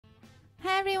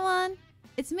Hi everyone,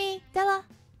 it's me, Dela.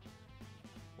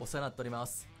 お世話になっておりま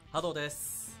す。ハドで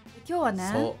す。今日はね、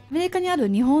アメリカにある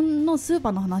日本のスーパ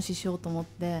ーの話しようと思っ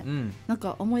て、なん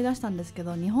か思い出したんですけ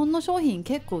ど、日本の商品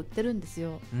結構売ってるんです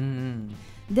よ。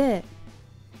で、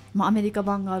アメリカ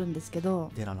版があるんですけ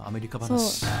ど、デラのアメリカ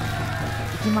話。行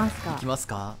きますか。行きます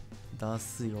か。出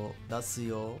すよ、出す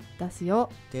よ。出すよ。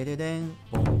でででん、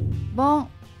ボン。ボン。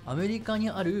アメリカ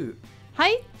にあるハ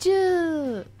イチ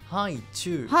ュウ。ハイチ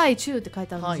ュウ。ハイチュウって書い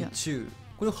てあるんですよ。ハイチュウ。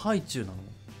これハイチュウなの？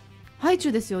ハイチ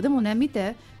ュウですよ。でもね、見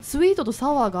て、スイートと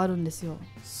サワーがあるんですよ。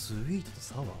スイートと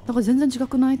サワー？だから全然違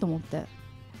くないと思って。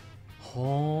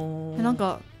はあ。なん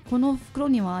かこの袋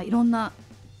にはいろんな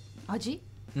味？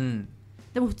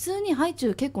でも普通にハイチ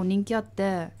ュウ結構人気あっ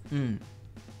て、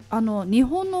日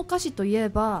本のお菓子といえ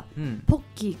ば、ポッ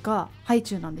キーかハイ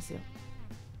チュウなんですよ。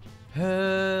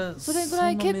へえ。それぐら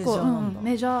い結構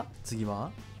メジャー。次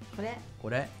はこ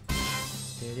れ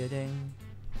でででん。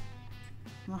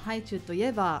ハイチュウとい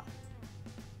えば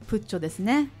プッチョです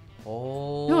ね。で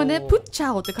もね、プッチ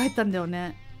ャオって書いてたんだよ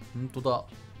ね。本当だ。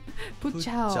プッ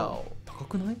チャオ高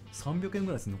くない？300円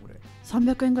ぐらいするのこれ。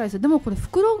300円ぐらいする。でもこれ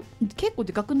袋結構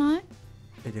でかくない？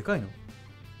でかいの？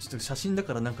ちょっと写真だ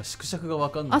からなんか縮尺がわ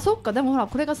かんない。あ、そっか。でもほら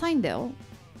これがサインだよ。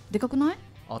でかくない？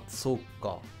あ、そう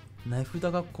か。値札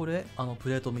がこれプ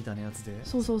レートみたいなやつで。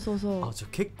そう。あ、じゃあ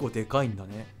結構でかいんだ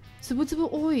ね。つぶつぶ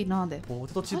多いな。でポ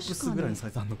テトチップスぐらいのサ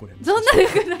イズあんのこれ。そんなで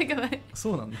かくないかない。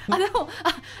そうなんだ。あ、でも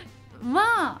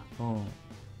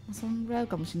そんぐらい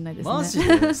かもしれないですね。マジ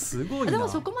ですごいな。でも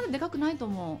そこまででかくないと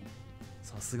思う。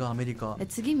さすがアメリカ。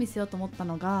次見せようと思った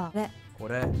のがこ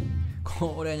れ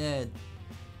ね、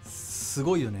す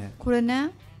ごいよね。これ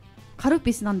ね、カル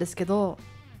ピスなんですけど、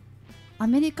ア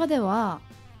メリカでは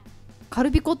カ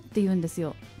ルピコって言うんです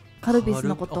よ。カルピス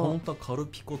のこと。本当はカル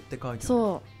ピコって書いてある。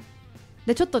そう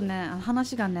で、ちょっとね、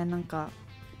話がね、なんか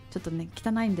ちょっとね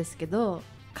汚いんですけど、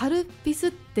カルピス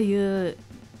っていう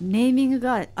ネーミング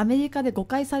がアメリカで誤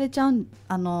解されちゃう言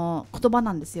葉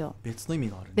なんですよ。別の意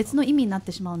味があるんだ。別の意味になっ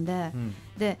てしまうんで、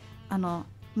でキ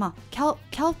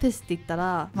ャルピスって言った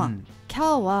ら、キャ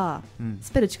ーはス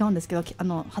ペル違うんですけど、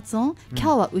発音、キャ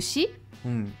ーは牛、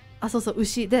そう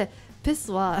牛で、ペ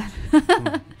スは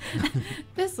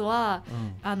ペスは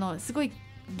すごい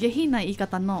下品な言い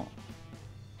方の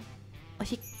お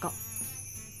しっこ、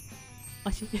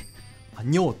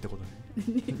尿ってことね。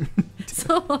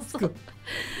そう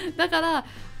だから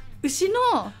牛の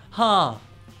な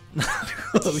る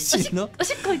ほど、牛のお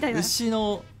しっこみたいな牛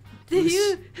のって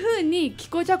いう風に聞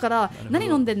こえちゃうから、何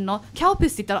飲んでんのキャオピ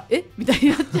スって言ったらみたいに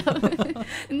なっちゃう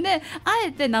で、あ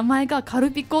えて名前がカル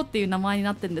ピコっていう名前に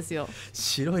なってるんですよ。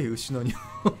白い牛の尿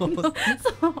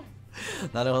そう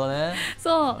なるほどね。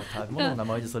そう食べ物の名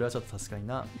前でそれはちょっと確かに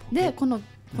な。で、この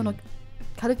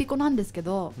カルピコなんですけ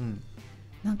ど、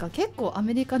なんか結構ア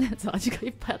メリカのやつ味がい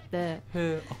っぱいあって。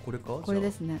これか。これ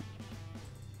ですね。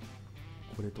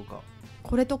これと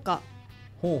か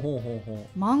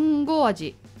マンゴー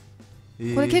味。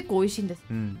これ結構美味しいんです。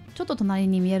ちょっと隣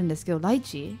に見えるんですけど、ライ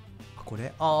チ。これな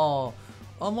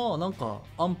んか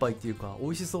安牌っていうか美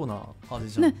味しそうな味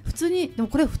じゃんね。普通に、でも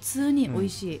これ普通に美味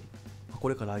しい。こ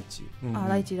れかライチ。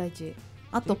ライチ。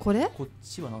あとこっ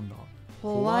ちはなんだ？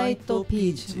ホワイト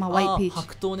ピーチ。ホワイトピーチ。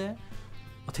白桃ね。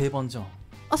定番じゃん。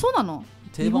あ、そうなの？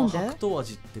定番白桃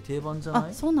味って定番じゃな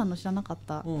い？あ、そうなの、知らなかっ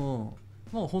た。本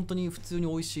当に普通に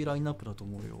美味しいラインナップだと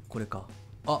思うよ。これか。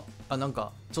なん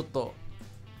かちょっと。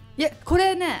いや、こ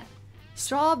れね、ス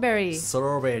トロベリ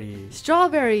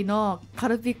ーのカ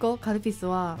ルピス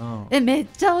は、めっ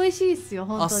ちゃ美味しいですよ。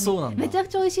本当に。そうなんだ。めちゃく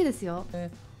ちゃ美味しいですよ。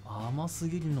甘す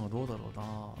ぎるのはどうだろうな。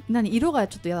何、色が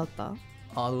ちょっと嫌だった？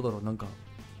どうだろう、なんか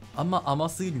あんま甘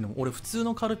すぎるのも、俺普通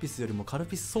のカルピスよりもカル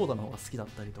ピスソーダの方が好きだっ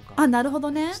たりとか。なるほど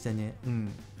ね。してね。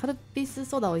カルピス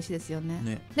ソーダ美味しいですよ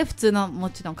ね。で、普通のも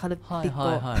ちろんカルピコカル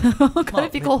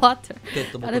ピコワータ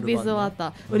ー、カルピスワー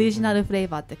ターオリジナルフレー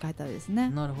バーって書いてあるですね。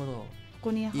なるほど。こ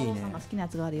こにハローさんが好きなや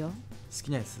つがあるよ。好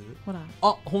きなやつ？ほら。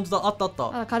本当だ、あっ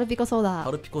た。カルピコソーダ。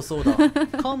カルピコソー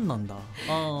ダ。缶なんだ。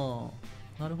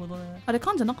なるほどね。あれ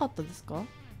缶じゃなかったですか？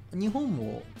日本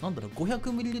もなんだろう、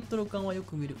500ml 缶はよ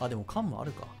く見る。でも缶もあ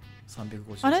るか。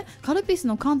350。あれ、カルピス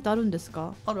の缶ってあるんです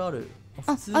か？ある。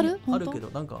普通にあるけど、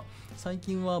なんか最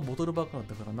近はボトルばっかだっ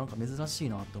たからなんか珍しい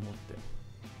なって思って。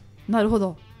なるほ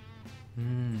ど。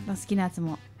好きなやつ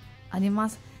もありま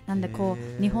す。なんで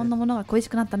日本のものが恋し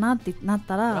くなったなってなっ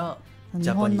たら、日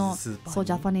本のジ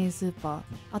ャパニーズスーパー。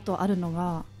あとあるの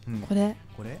がこれ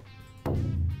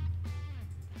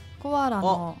コアラ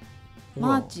の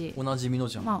マーチ。おなじみの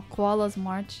じゃん。コアラズ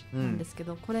マーチなんですけ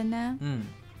ど、これね、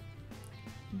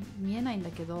見えないんだ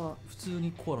けど、普通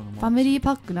にコアラのマーチ。ファミリー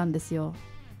パックなんですよ。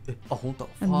本当。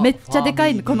めっちゃでか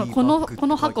い、この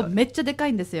箱っめっちゃでか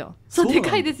いんですよ。そう、で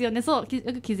かいですよね。そう、よ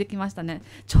く気づきましたね。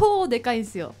超でかいんで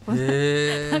すよ。なん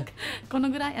かこの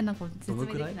ぐらい、説明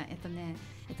できない。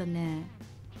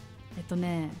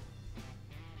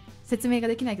説明が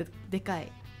できないけどでか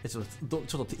い。ちょっと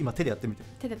今手でやってみて。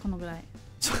手でこのぐらい。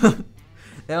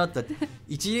待って、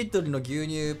1リットルの牛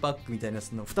乳パックみたいなや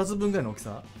つの2つ分ぐらいの大き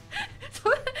さ。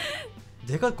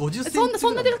でかい、50センチ。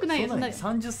そんなでかくないよ。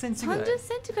30センチぐらい。30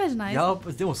センチぐらいじゃない？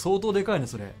でも相当でかいね、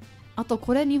それ。あと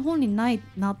これ日本にない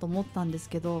なと思ったんです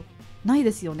けど、ない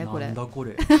ですよね、これ。なんだこ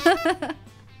れ。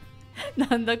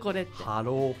なんだこれって。ハ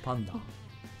ローパンダ。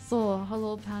そう、ハ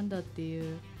ローパンダってい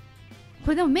う。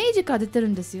これでも明治から出てる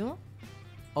んですよ。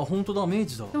本当だ、明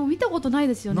治だ。でも見たことない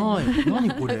ですよね。ない。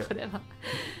何これ。これは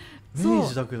明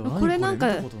治だけど、これなんか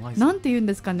なんて言うん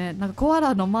ですかね、なんかコア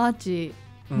ラのマーチ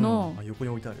の横に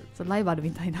置いてある。ライバル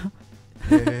みたいな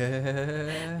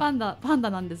パンダ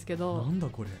なんですけど。なんだ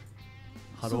これ。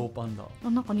ハローパンダ。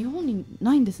なんか日本に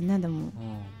ないんですね、でも。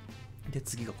で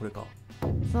次がこれか。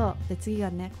そうで次が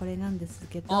ねこれなんです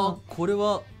けど。これ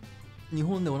は日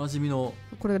本でおなじみの。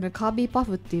これねカービーパ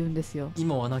フって言うんですよ。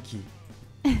今はなき。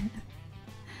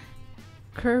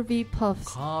カービーパフ。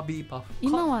カービーパフ。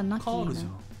今はなき。カールじゃ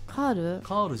ん。カ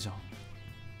ールじゃん。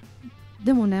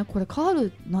でもねこれカー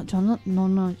ルじゃの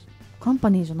カンパ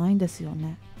ニーじゃないんですよ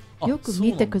ね。よく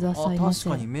見てくださいませ。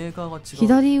確かにメーカーが違う。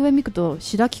左上見ると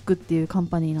白菊っていうカン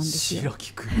パニーなんですよ。白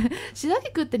菊。白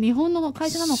菊って日本の会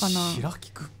社なのかな。白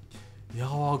菊。いや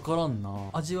分からんな。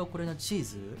味はこれのチー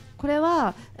ズ。これ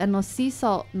はシー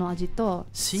ソーの味と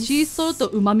シーソーと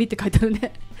うまみって書いてある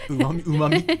ね。うま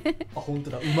み。本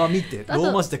当だ、うまみってロ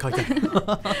ーマ字で書いてある。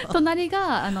隣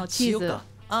がチーズ。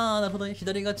なるほどね。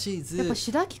左がチーズ。やっぱ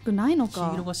白菊ないのか。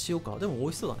黄色が塩か。でも美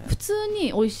味しそうだね。普通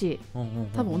に美味しい。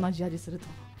多分同じ味すると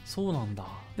思う。そうなんだ。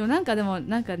でもな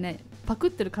んかねパク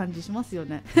ってる感じしますよ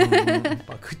ね。パ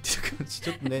クってる感じち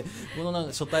ょっとね。このなん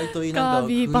か書体といい、なんか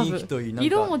雰囲気といい、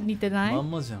色も似てない。ま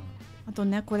んまじゃん。あと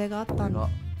ねこれがあったんだ。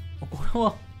これ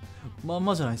はまん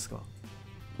まじゃないですか。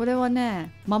これは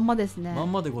ねまんまですね。ま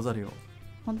んまでござるよ。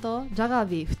本当？ジャガー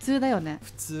ビー普通だよね。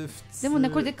普通。でもね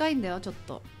これでかいんだよ、ちょっ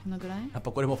とこのぐらい。やっぱ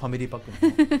これもファミリーパック。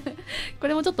こ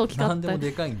れもちょっと大きかった。なんでも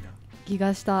でかいんだ。気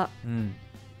がした。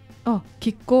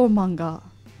キッコーマンが。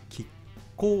キッ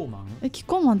コーマン？キッ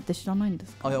コーマンって知らないんで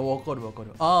すか？いやわかる。書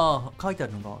いてあ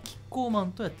るのがキッコーマ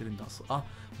ンとやってるんだ。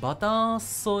バター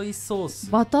ソイソー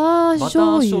ス。バター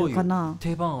醤油かな。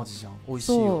定番味じゃん。美味し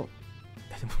いよ。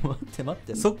でも待っ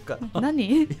て、そっか。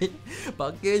何？パ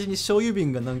ッケージに醤油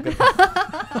瓶がなんか。そっ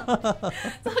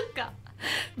か。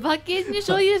パッケージに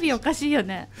醤油瓶おかしいよ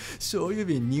ね。醤油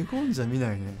瓶日本じゃ見な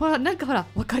いね。ほら分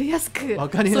かりやすく。ソ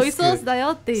イソースだよ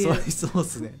っていう。ソイソー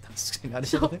スね。確かにあれ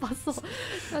じゃね。そう。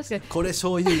確かに。これ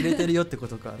醤油入れてるよってこ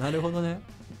とか。なるほどね。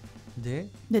で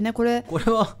ねこれ普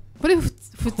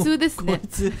通ですね。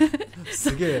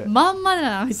すげえ。まんまだ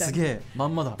なみたいな。すげえま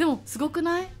んまだ。でもすごく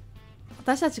ない？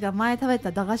私たちが前食べ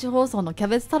た駄菓子包装のキャ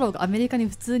ベツ太郎がアメリカに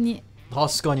普通に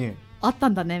確かにあった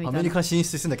んだねみたいな。アメリカ進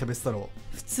出してんだキャベツ太郎。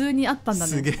普通にあったんだ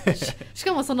ね。すげえ。し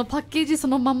かもそのパッケージそ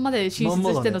のまんまで進出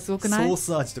してるのすごくない？ソー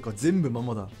ス味とか全部まん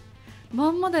まだ。ま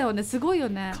んまだよね。すごいよ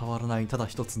ね。変わらないただ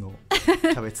一つのキ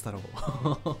ャベツ太郎。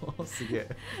すげえ。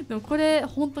でもこれ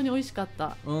本当に美味しかっ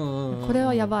た。これ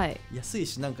はやばい。安い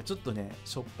しなんかちょっとね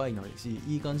しょっぱいのし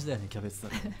いい感じだよねキャベツ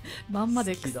太郎。まんま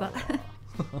で草。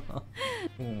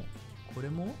こ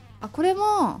れ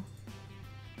も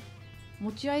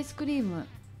もちアイスクリーム。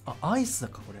アイスだ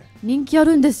かこれ。人気あ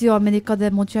るんですよアメリカで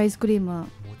もちアイスクリーム。も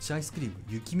ちアイスクリーム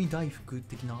雪見大福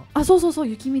的な。そう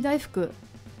雪見大福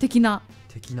的な。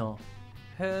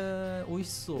へえ美味し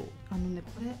そう。ね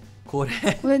これ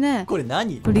ねこれ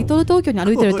何？これリトル東京に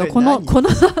歩いてるとこのなんだこ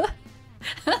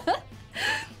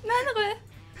れ。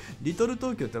リトル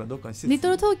東京ってのはどっかに施設？リ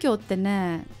トル東京って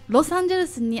ねロサンゼル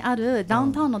スにあるダウ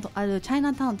ンタウンのあるチャイ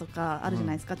ナタウンとかあるじゃ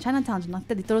ないですか。チャイナタウンじゃなく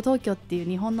てリトル東京っていう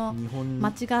日本の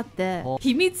街があって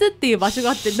秘密っていう場所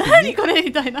があって何これ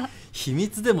みたいな。秘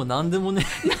密でも何でもね。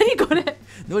何これ。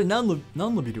何の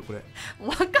ビルこれ。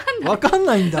わかん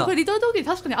ないんだ。これリトル東京に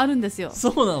確かにあるんですよ。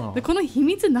そうなの。でこの秘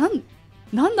密なん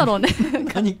だろうね。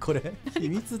何これ。秘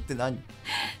密って何？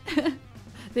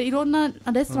でいろんなレ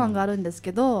ストランがあるんです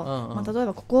けど、例え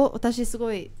ばここ私す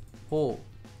ごい行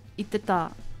って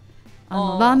たラ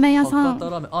ーメン屋さん。ラ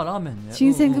ーメンね。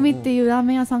新選組っていうラー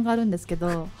メン屋さんがあるんですけ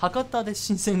ど。博多で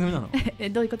新選組なの？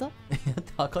どういうこと？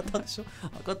博多でしょ。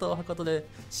博多は博多で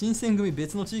新選組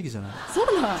別の地域じゃない？そう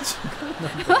なん。だ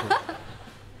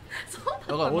か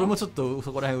ら俺もちょっと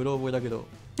そこら辺うろ覚えだけど。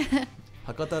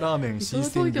博多ラーメン新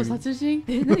東京選組。殺人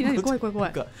何怖い怖い怖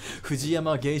い。なんか藤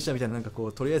山芸者みたいな、なんかこ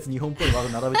うとりあえず日本っぽいワ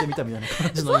ード並べてみたみたいな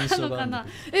感じの印象があるんだ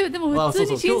けど。でも普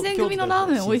通に新選組のラ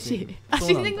ーメン美味しい。あ、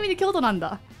新選組で京都なん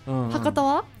だ。博多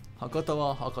は博多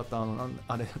は博多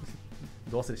あれ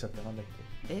どう忘れしちゃった。なんだっ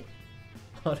け。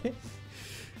あれ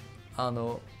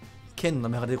県の名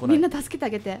前が出てこない。みんな助けてあ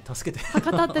げて。助けて。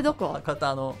博多ってどこ？博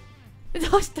多ど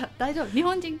うした？大丈夫？日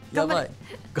本人頑張れ。やばい。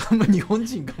頑張れ。日本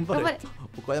人頑張れ。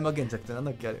岡山県じゃなくてなん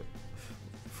だっけあれ。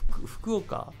福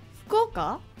岡？福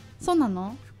岡？そうな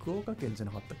の？福岡県じゃ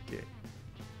なかったっけ？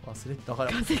忘れてたか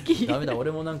ら。化石。ダメだ。俺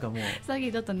もなんかもうさっ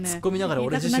きちょっとね。突っ込みながら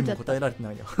俺自身も答えられて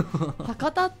ないよ。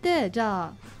博多ってじ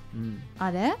ゃあ、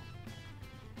あれ？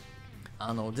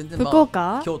全然福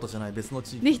岡？京都じゃない別の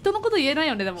地域。ね、人のこと言えない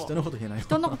よね。でも人のこと言えない。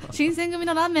人の新選組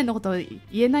のラーメンのこと言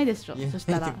えないでしょ。そし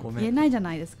たら言えないじゃ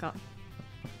ないですか。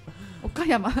岡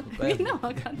山みんなわか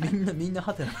んない。みんな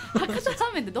ハテナ。博多ラ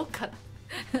ーメンってどっから？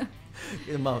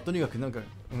まあとにかくなんか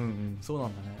そうな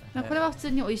んだね。これは普通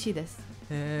に美味しいです。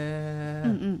へえ。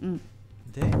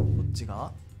でこっち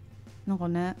がなんか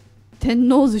ね、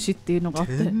天王寿司っていうのがあっ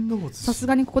て、さす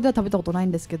がにここでは食べたことない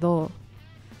んですけど、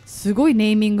すごいネ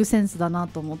ーミングセンスだな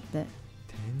と思って。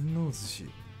天王寿司。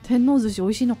天王寿司美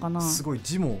味しいのかな？すごい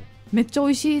字もめっちゃ美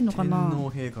味しいのかな？天皇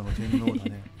陛下の天皇だ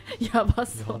ね。やば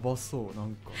そう。やばそう。な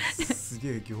んかす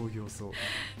げえ仰々そう。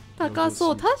高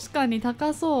そう。確かに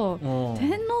高そう。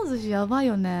天王寿司やばい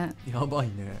よね。やばい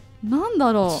ね。なん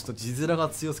だろう。ちょっと字面が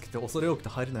強すぎて恐れ多くて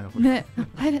入れないよ。ね、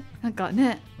入れなんか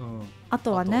ね。あ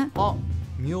とはね。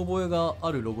見覚えがあ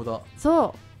るロゴだ。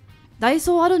そう。ダイ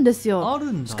ソーあるんですよ。あ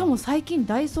るんだ。しかも最近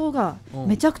ダイソーが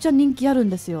めちゃくちゃ人気あるん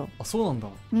ですよ。あ、そうなんだ。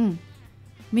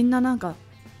みんななんか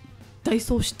ダイ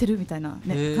ソー知ってるみたいな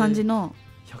ね感じの。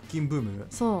100均ブーム。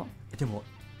そう。でも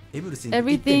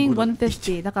Everything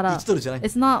 150だから1ドルじゃない。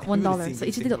It's not $1。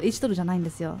1ドルじゃないんで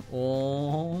すよ。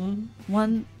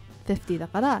150だ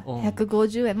から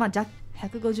150円。まあ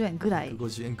150円ぐらい。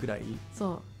150円くらい。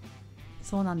そ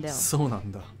うなんだよ。そうなん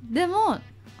だ。でも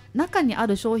中にあ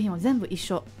る商品は全部一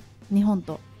緒。日本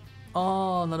と。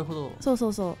ああ、なるほど。そう。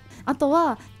あと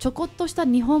はちょこっとした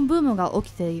日本ブームが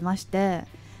起きていまして、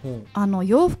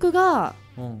洋服が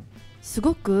す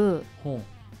ごく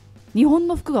日本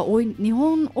の服が多い。日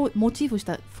本をモチーフし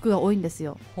た服が多いんです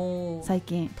よ最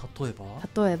近。例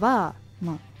えば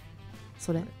まあ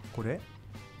それこれ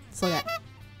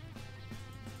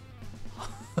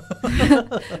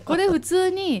これ普通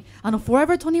に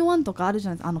Forever 21とかあるじ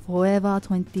ゃないですか。Forever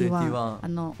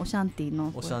 21オシャンティ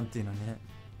のね。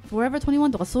Forever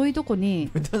 21とかそういうとこに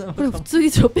これ普通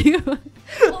にショッピング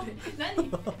何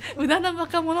無駄な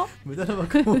若者って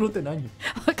何？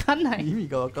わかんない。意味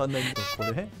がわかんないけど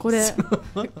こ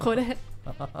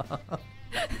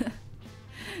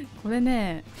れ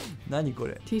ね。何こ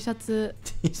れ？ T シャツ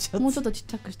もうちょっとちっ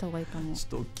ちゃくした方がいいかも。ちょっ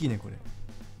と大きいねこれ。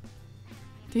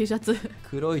T シャツ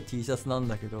黒い T シャツなん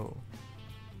だけど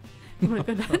これなん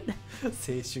だ？青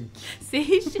春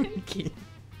期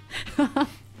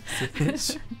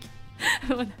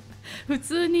普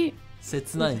通に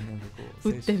切ない。なんかこう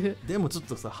売ってる。でもちょっ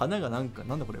とさ、花がなんか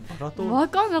なんだこれ、バラとわ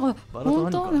かんない。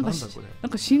本当なんか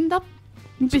死んだ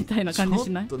みたいな感じし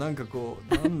ない？ちょっとなんかこ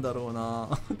うなんだろうな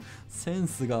セン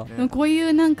スが、ね、こうい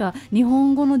うなんか日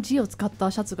本語の字を使っ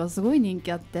たシャツがすごい人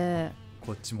気あって。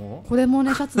こっちもこれも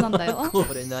ねシャツなんだよ。こ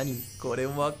れ何？これ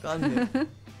もわかんねえ。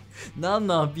何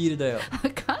のアピールだよ。わ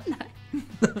かんない。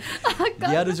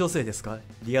リアル女性ですか？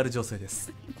リアル女性で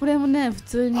す。これもね普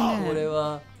通にね。これ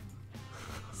は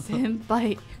先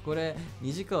輩。これ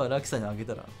西川らきさんにあげ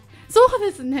たら。そう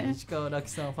ですね。西川らき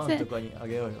さんファンとかにあ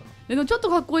げようよ。でもちょっと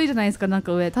かっこいいじゃないですか。なん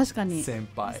か上確かに。先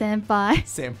輩。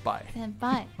で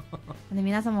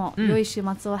皆さんも良い週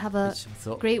末を Have a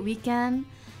great weekend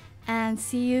and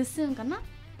see you soon かな。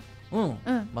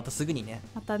またすぐにね。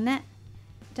またね。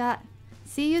じゃあ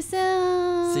See you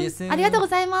soon。ありがとうご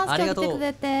ざいます。今日来てく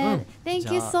れて。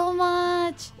Thank you so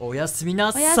much。おやすみ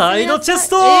なさいのチェス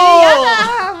ト。や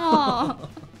だもう。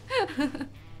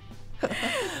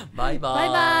バイ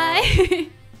バイ。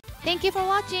Thank you for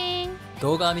watching。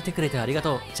動画を見てくれてありが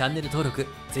とう。チャンネル登録、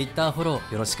Twitter フォロ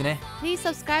ーよろしくね。Please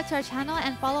subscribe to our channel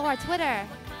and follow our Twitter。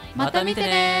また見て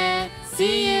ね。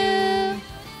See you。